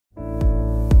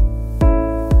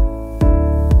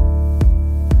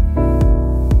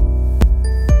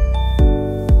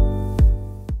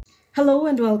Hello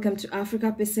and welcome to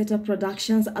Africa Pacesetter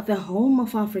Productions, at the home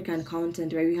of African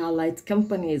content, where we highlight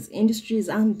companies, industries,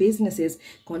 and businesses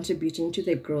contributing to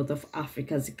the growth of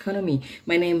Africa's economy.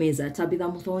 My name is Tabitha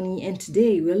Muthoni, and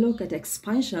today we'll look at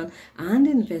expansion and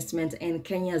investment in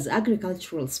Kenya's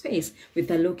agricultural space with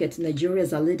a look at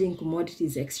Nigeria's leading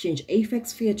commodities exchange,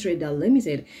 AFEX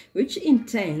Limited, which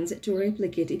intends to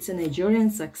replicate its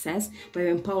Nigerian success by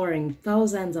empowering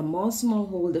thousands of more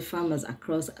smallholder farmers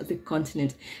across the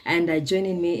continent. And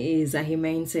joining me is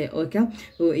Hemense Orkar,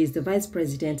 who is the Vice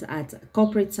President at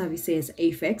Corporate Services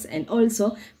AFEX and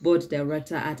also Board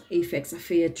Director at AFEX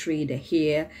Fair Trade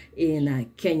here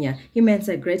in Kenya.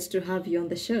 Hemense, great to have you on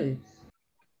the show.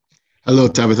 Hello,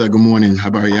 Tabitha. Good morning.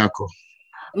 Habari yako?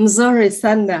 Mzuri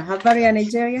sana. Habari ya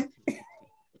Nigeria?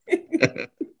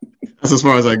 That's as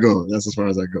far as I go.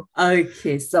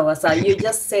 Okay, so you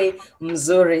just say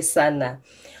Mzuri sana.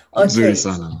 Okay.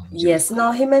 Yes.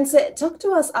 Now, Hemense, talk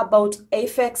to us about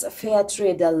AFEX Fair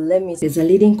Trade Limited. It's a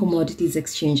leading commodities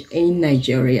exchange in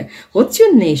Nigeria. What's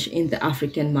your niche in the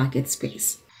African market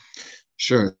space?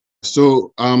 Sure.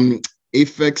 So,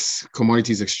 AFEX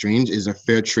Commodities Exchange is a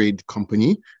fair trade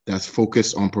company that's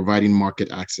focused on providing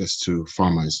market access to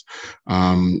farmers.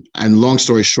 And long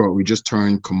story short, we just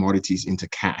turn commodities into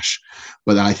cash.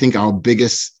 But I think our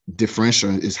biggest differential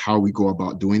is how we go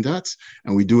about doing that.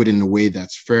 And we do it in a way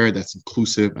that's fair, that's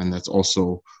inclusive, and that's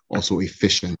also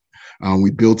efficient. We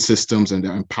build systems and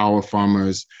empower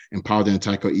farmers, empower the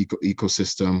entire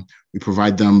ecosystem. We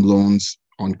provide them loans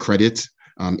on credit,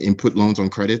 input loans on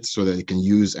credit, so that they can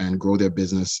use and grow their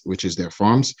business, which is their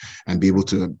farms, and be able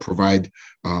to provide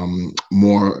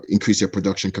increase their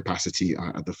production capacity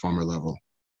at the farmer level.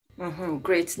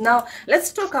 Great. Now,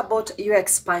 let's talk about your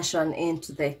expansion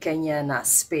into the Kenyan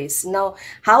space. Now,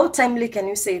 how timely can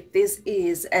you say this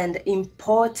is, and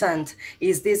important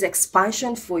is this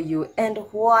expansion for you, and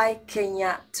why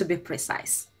Kenya, to be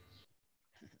precise?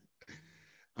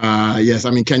 Yes, I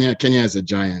mean, Kenya is a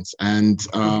giant, and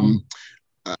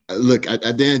look, at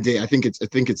the end of the day, I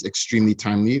think it's extremely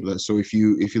timely. So if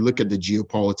you look at the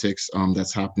geopolitics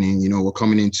that's happening, we're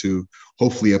coming into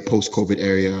hopefully a post-COVID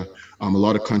area. A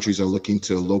lot of countries are looking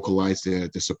to localize their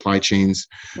supply chains.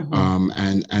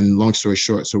 And long story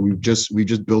short, so we've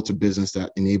just built a business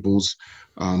that enables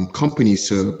companies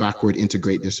to backward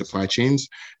integrate their supply chains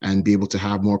and be able to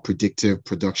have more predictive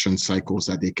production cycles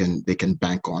that they can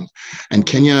bank on. And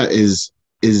Kenya is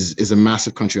a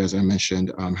massive country, as I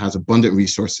mentioned, has abundant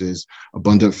resources,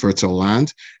 abundant fertile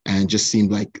land, and just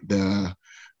seemed like the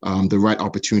right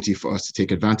opportunity for us to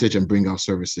take advantage and bring our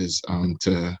services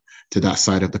to that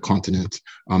side of the continent.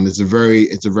 It's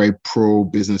a very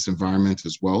pro-business environment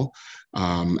as well.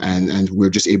 And we're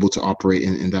just able to operate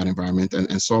in that environment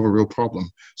and solve a real problem.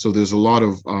 So there's a lot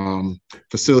of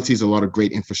facilities, a lot of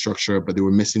great infrastructure, but they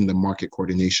were missing the market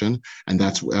coordination. And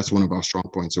that's one of our strong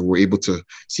points. So we're able to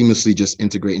seamlessly just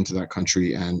integrate into that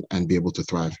country and be able to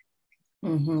thrive.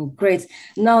 Great.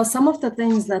 Now, some of the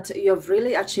things that you've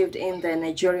really achieved in the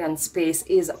Nigerian space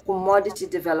is commodity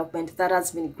development that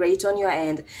has been great on your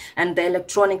end, and the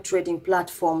electronic trading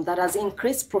platform that has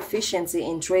increased proficiency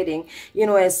in trading,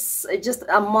 as just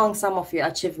among some of your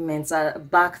achievements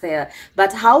back there.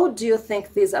 But how do you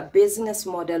think this business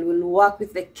model will work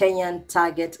with the Kenyan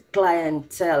target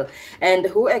clientele, and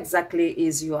who exactly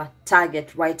is your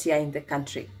target right here in the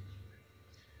country?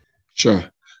 Sure.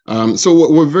 So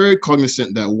we're very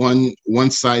cognizant that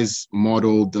one size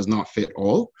model does not fit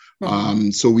all.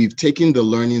 So we've taken the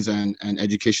learnings and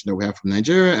education that we have from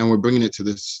Nigeria, and we're bringing it to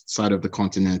this side of the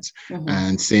continent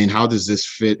and saying, how does this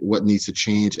fit? What needs to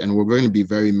change? And we're going to be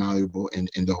very malleable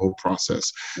in the whole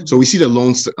process. So we see the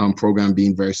loans program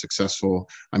being very successful.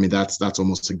 I mean, that's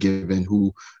almost a given.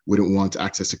 Who wouldn't want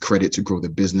access to credit to grow the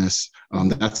business?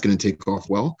 That's going to take off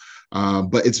well.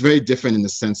 But it's very different in the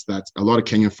sense that a lot of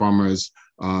Kenyan farmers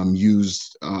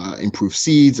use improved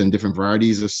seeds and different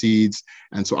varieties of seeds.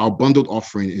 And so our bundled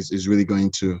offering is really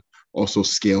going to also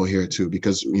scale here too,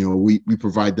 because we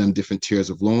provide them different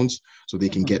tiers of loans, so they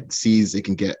can get seeds, they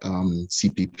can get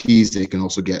CPPs, they can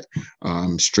also get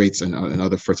straights and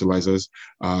other fertilizers.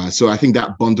 So I think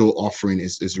that bundle offering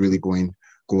is really going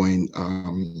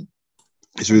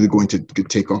to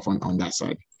take off on that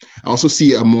side. I also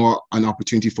see an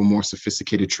opportunity for more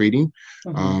sophisticated trading.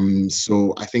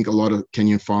 So I think a lot of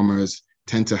Kenyan farmers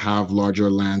tend to have larger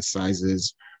land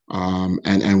sizes,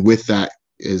 and with that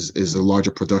is a larger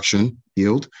production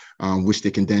yield, which they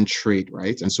can then trade,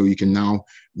 right? And so you can now,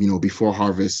 before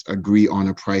harvest, agree on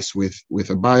a price with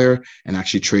a buyer and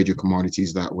actually trade your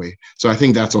commodities that way. So I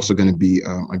think that's also going to be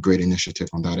a great initiative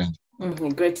on that end.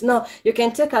 Great. Now, you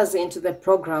can take us into the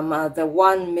program, the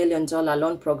 $1 million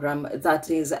loan program that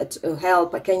is to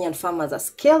help Kenyan farmers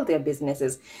scale their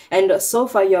businesses. And so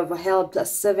far, you have helped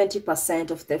 70%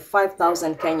 of the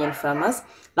 5,000 Kenyan farmers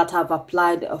that have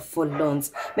applied for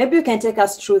loans. Maybe you can take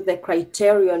us through the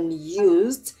criterion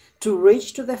used to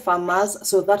reach to the farmers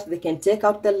so that they can take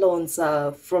out the loans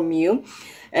from you.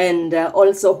 And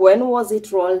also, when was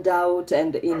it rolled out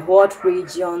and in what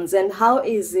regions, and how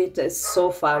is it so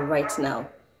far right now?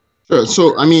 Sure.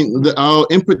 So, I mean, our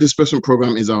input disbursement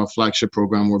program is our flagship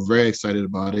program. We're very excited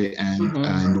about it,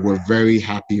 and we're very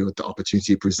happy with the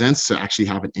opportunity it presents to actually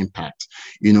have an impact.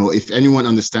 You know, if anyone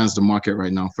understands the market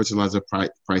right now, fertilizer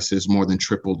prices more than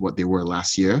tripled what they were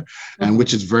last year, and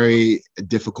which is very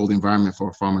difficult environment for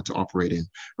a farmer to operate in,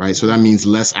 right? So that means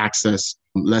less access,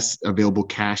 less available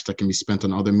cash that can be spent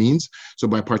on other means. So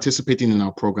by participating in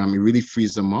our program, it really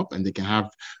frees them up, and they can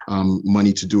have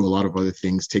money to do a lot of other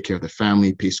things, take care of their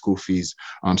family, pay school fees.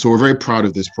 So we're very proud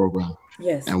of this program.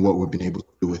 Yes. And what we've been able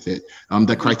to do with it.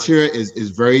 The criteria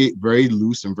is very, very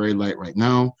loose and very light right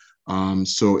now.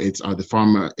 So it's the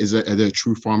farmer, are they a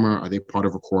true farmer? Are they part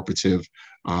of a cooperative?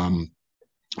 Do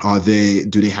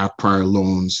they have prior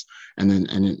loans? And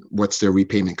then what's their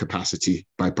repayment capacity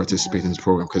by participating in this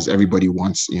program? Because everybody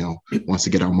wants to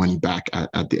get our money back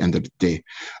at the end of the day.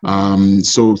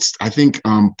 So I think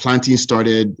planting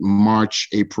started March,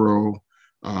 April,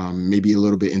 maybe a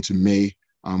little bit into May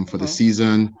for the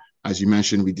season. As you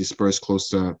mentioned, we dispersed close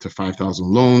to 5,000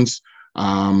 loans.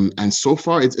 And so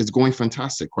far it's going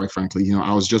fantastic, quite frankly. You know,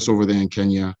 I was just over there in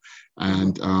Kenya,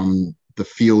 and the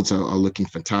fields are looking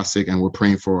fantastic, and we're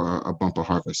praying for a bumper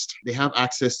harvest. They have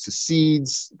access to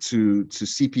seeds, to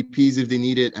CPPs if they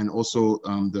need it, and also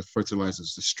the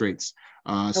fertilizers, the straights.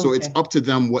 So it's up to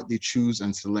them what they choose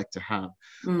and select to have.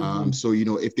 So, you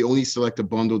know, if they only select a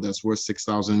bundle that's worth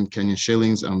 6,000 Kenyan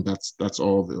shillings, that's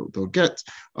all they'll get.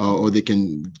 Or they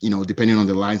can, you know, depending on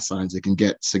the line size, they can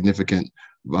get significant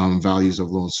values of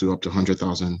loans to up to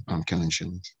 100,000 Kenyan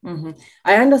shillings.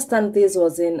 I understand this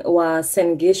was in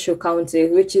Uasin Gishu County,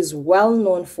 which is well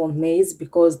known for maize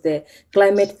because the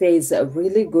climate there is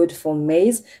really good for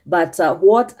maize. But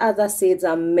what other seeds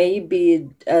maybe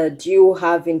do you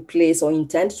have in place or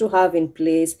intend to have in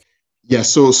place? Yeah,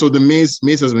 so the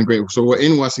maize has been great. So we're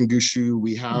in Uasin Gishu.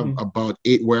 We have about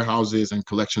 8 warehouses and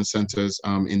collection centers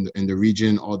in the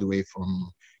region, all the way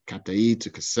from Kaptai to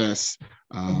Kasese,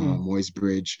 Moise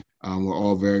Bridge. We're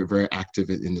all very, very active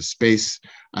in the space.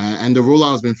 And the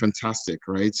rollout has been fantastic,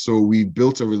 right? So we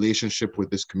built a relationship with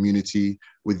this community,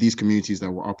 with these communities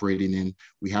that we're operating in.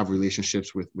 We have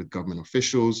relationships with government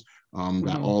officials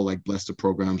that all like bless the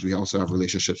programs. We also have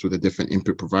relationships with the different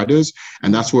input providers.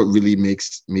 And that's what really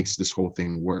makes this whole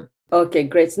thing work. Okay,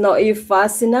 great. Now, if a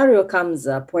scenario comes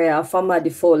up where a farmer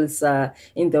defaults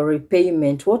in the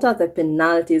repayment, what are the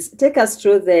penalties? Take us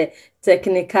through the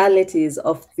technicalities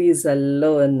of this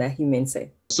loan, Hemense.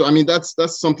 So, I mean, that's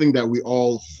something that we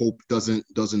all hope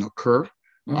doesn't occur.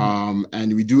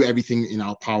 And we do everything in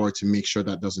our power to make sure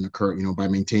that doesn't occur, you know, by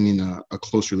maintaining a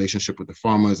close relationship with the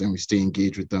farmers, and we stay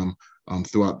engaged with them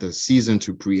throughout the season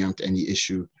to preempt any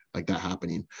issue like that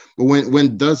happening. But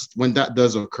when that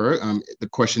does occur, the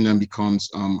question then becomes,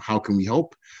 how can we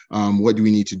help? What do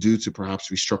we need to do to perhaps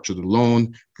restructure the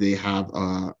loan? They have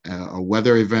a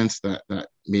weather event that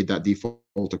made that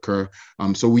default occur.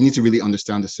 So we need to really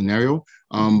understand the scenario.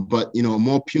 But, you know,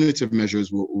 more punitive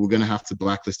measures, we're going to have to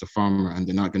blacklist the farmer, and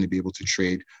they're not going to be able to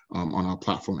trade on our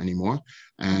platform anymore.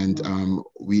 And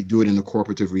we do it in a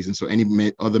cooperative reason. So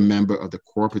any other member of the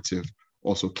cooperative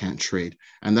also can't trade.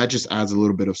 And that just adds a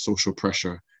little bit of social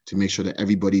pressure to make sure that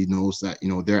everybody knows that, you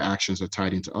know, their actions are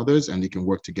tied into others, and they can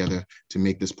work together to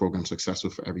make this program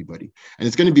successful for everybody. And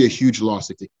it's going to be a huge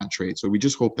loss if they can't trade. So we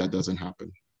just hope that doesn't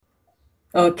happen.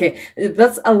 Okay,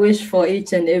 that's a wish for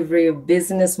each and every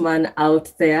businessman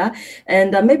out there.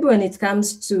 And maybe when it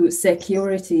comes to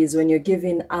securities, when you're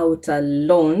giving out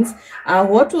loans,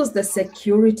 what was the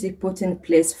security put in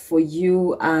place for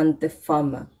you and the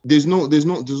farmer? There's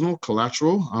no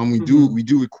collateral. We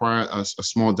do require a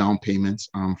small down payment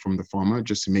from the farmer,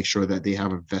 just to make sure that they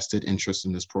have a vested interest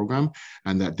in this program,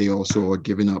 and that they also are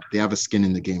giving up. They have a skin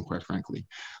in the game, quite frankly.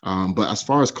 But as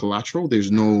far as collateral,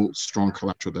 there's no strong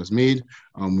collateral that's made.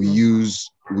 We use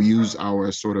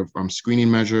our sort of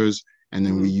screening measures, and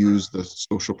then we use the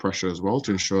social pressure as well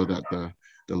to ensure that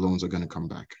the loans are going to come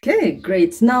back. Okay,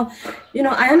 great. Now, you know,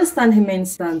 I understand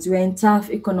Hemense, we're in tough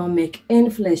economic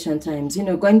inflation times. You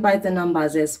know, going by the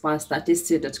numbers as per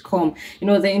statistics.com, you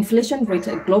know, the inflation rate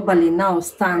globally now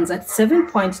stands at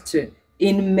 7.2.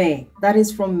 in May. That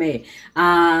is from May,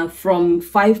 from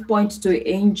 5.2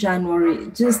 in January,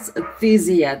 just this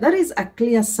year. That is a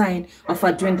clear sign of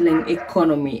a dwindling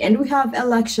economy. And we have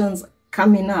elections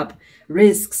coming up,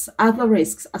 other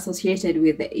risks associated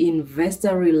with the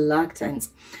investor reluctance.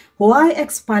 Why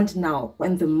expand now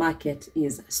when the market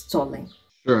is stalling?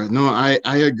 Sure. No, I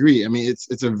agree. I mean,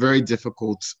 it's a very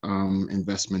difficult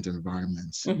investment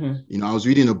environment. You know, I was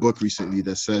reading a book recently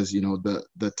that says, you know,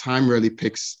 the time rarely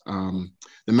picks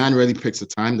the man rarely picks the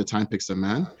time picks the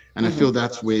man. And I feel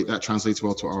that translates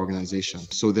well to our organization.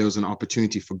 So there was an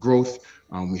opportunity for growth.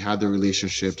 We had the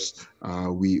relationships.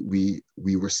 We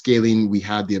were scaling. We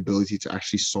had the ability to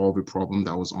actually solve a problem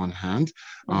that was on hand,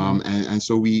 and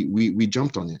so we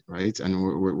jumped on it, right? And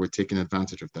we're taking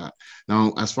advantage of that.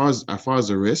 Now, as far as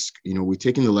the risk, you know, we're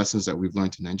taking the lessons that we've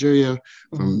learned in Nigeria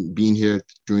from being here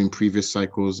during previous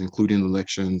cycles, including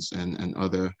elections and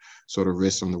other sort of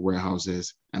risks on the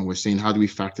warehouses, and we're saying how do we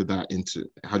factor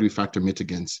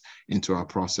mitigants into our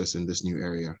process in this new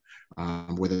area,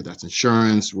 whether that's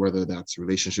insurance, whether that's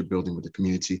relationship building with the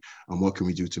community, and what can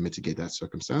we do to mitigate that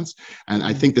circumstance. And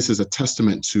I think this is a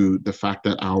testament to the fact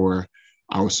that our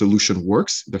solution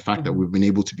works, the fact that we've been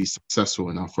able to be successful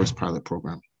in our first pilot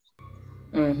program.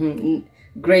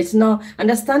 Great. Now,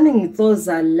 understanding those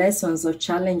lessons or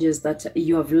challenges that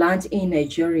you have learned in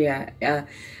Nigeria,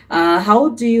 how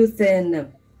do you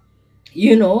then,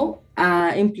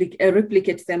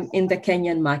 replicate them in the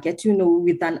Kenyan market,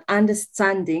 with an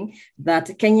understanding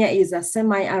that Kenya is a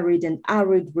semi-arid and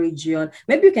arid region?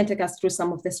 Maybe you can take us through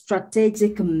some of the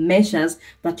strategic measures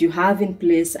that you have in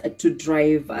place to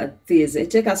drive this.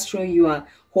 Take us through your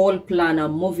whole plan.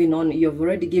 Moving on, you've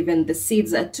already given the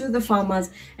seeds to the farmers,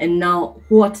 and now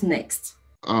what next?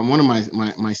 One of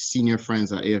my senior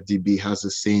friends at AFDB has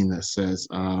a saying that says,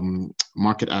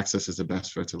 market access is the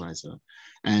best fertilizer.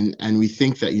 And we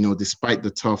think that, despite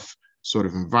the tough sort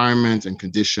of environment and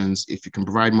conditions, if you can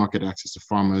provide market access to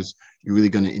farmers, you're really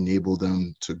going to enable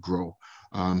them to grow.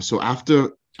 So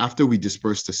after we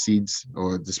disperse the seeds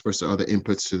or disperse the other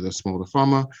inputs to the smallholder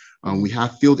farmer, we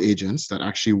have field agents that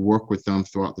actually work with them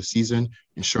throughout the season,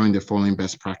 ensuring they're following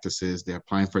best practices, they're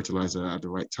applying fertilizer at the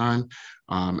right time,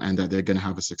 and that they're going to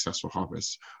have a successful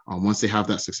harvest. Once they have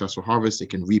that successful harvest, they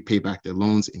can repay back their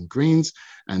loans in grains,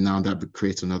 and now that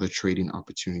creates another trading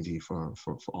opportunity for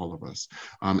all of us.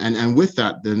 And with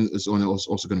that, then it's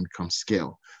also going to become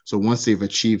scale. So once they've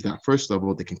achieved that first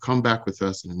level, they can come back with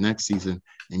us in the next season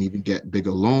and even get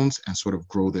bigger loans and sort of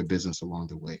grow their business along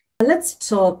the way. Let's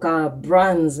talk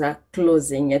brands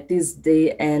closing at this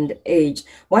day and age.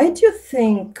 Why do you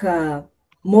think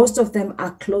most of them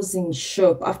are closing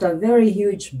shop after a very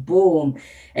huge boom?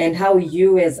 And how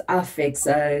you as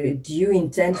AFEX, do you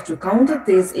intend to counter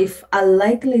this if a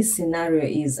likely scenario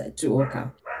is to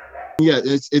occur? Yeah,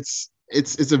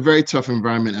 it's a very tough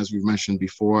environment, as we've mentioned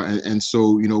before. And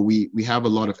so, we have a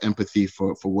lot of empathy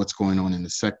for what's going on in the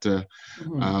sector.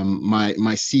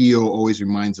 My CEO always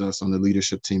reminds us on the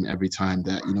leadership team every time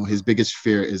that, his biggest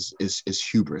fear is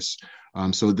hubris.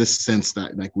 So this sense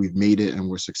that like we've made it and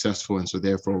we're successful, and so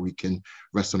therefore we can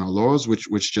rest on our laurels,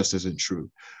 which just isn't true.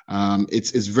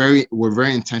 We're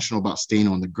very intentional about staying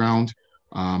on the ground.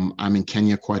 I'm in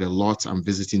Kenya quite a lot. I'm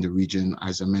visiting the region.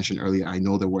 As I mentioned earlier, I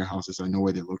know the warehouses, I know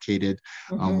where they're located.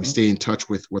 We stay in touch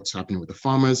with what's happening with the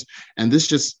farmers. And this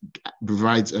just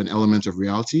provides an element of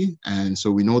reality. And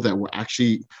so we know that we're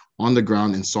actually on the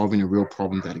ground and solving a real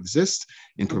problem that exists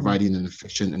in providing an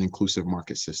efficient and inclusive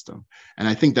market system. And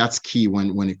I think that's key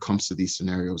when it comes to these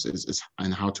scenarios is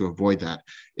and how to avoid that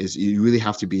is you really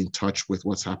have to be in touch with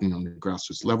what's happening on the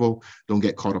grassroots level. Don't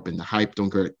get caught up in the hype.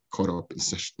 Don't get caught up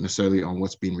necessarily on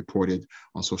what's being reported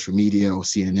on social media or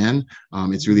CNN.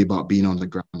 It's really about being on the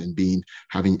ground and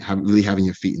really having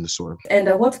your feet in the soil. And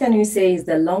what can you say is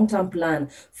the long-term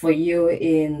plan for you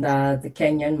in the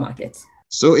Kenyan market?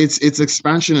 So it's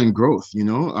expansion and growth,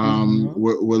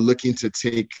 we're looking to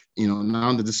take,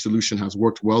 now that this solution has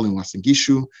worked well in Western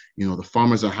Gishu, the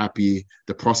farmers are happy,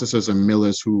 the processors and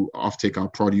millers who offtake our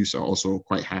produce are also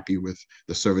quite happy with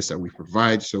the service that we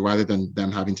provide. So rather than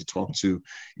them having to talk to,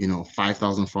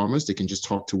 5,000 farmers, they can just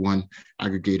talk to one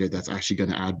aggregator that's actually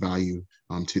going to add value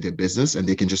to their business, and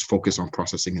they can just focus on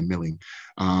processing and milling.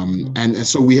 And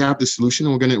so we have the solution,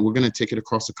 and we're gonna take it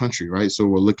across the country, right? So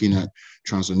we're looking at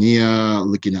Tanzania,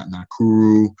 looking at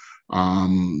Nakuru,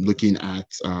 looking at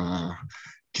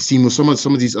Kisumu,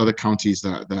 some of these other counties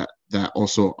that that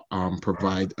also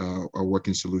provide a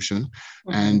working solution,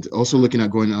 and also looking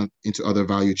at going out into other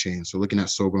value chains. So looking at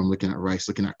sorghum, looking at rice,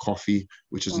 looking at coffee,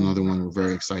 which is another one we're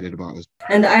very excited about.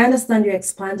 And I understand you're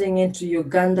expanding into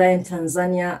Uganda and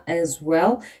Tanzania as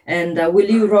well. And will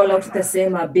you roll out the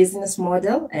same business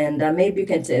model? And maybe you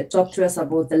can talk to us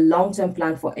about the long-term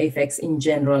plan for AFEX in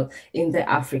general in the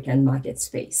African market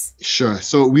space. Sure.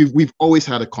 So we've always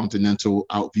had a continental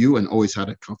out view and always had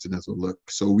a continental look.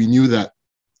 So we knew that,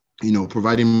 you know,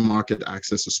 providing market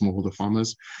access to smallholder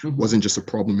farmers wasn't just a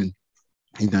problem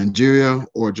in Nigeria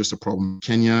or just a problem in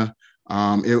Kenya.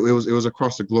 It was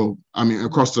across the globe. I mean,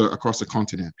 across the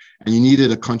continent, and you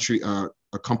needed a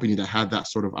company that had that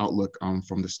sort of outlook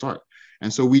from the start.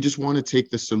 And so we just want to take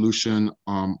the solution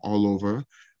all over.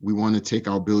 We want to take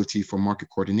our ability for market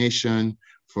coordination,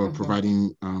 for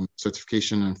providing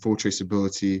certification and full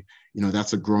traceability. You know,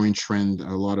 that's a growing trend.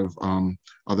 A lot of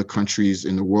other countries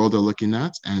in the world are looking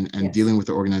at, and dealing with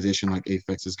an organization like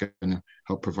AFEX is going to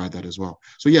help provide that as well.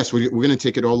 So yes, we're going to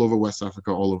take it all over West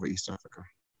Africa, all over East Africa.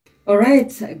 All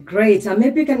right, great.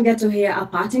 Maybe we can get to hear a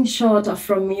parting shot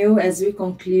from you as we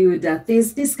conclude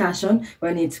this discussion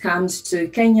when it comes to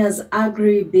Kenya's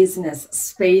agribusiness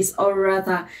space, or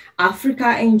rather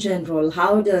Africa in general.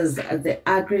 How does the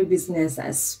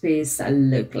agribusiness space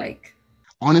look like?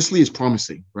 Honestly, it's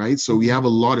promising, right? So we have a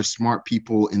lot of smart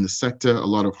people in the sector, a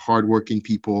lot of hardworking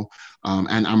people,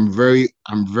 and I'm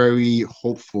very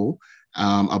hopeful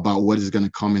about what is going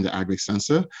to come in the agri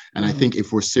sector. And I think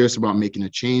if we're serious about making a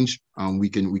change, we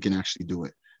can actually do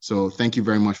it. So thank you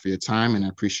very much for your time, and I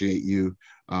appreciate you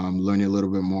learning a little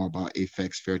bit more about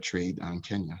AFEX Fair Trade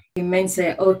Kenya.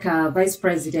 Hemense Orkar, Vice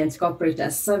President,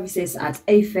 Corporate Services at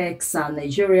AFEX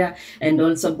Nigeria, and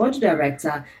also Board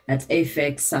Director at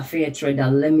AFEX Fair Trade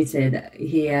Limited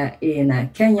here in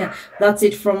Kenya. That's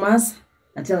it from us.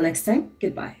 Until next time,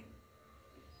 goodbye.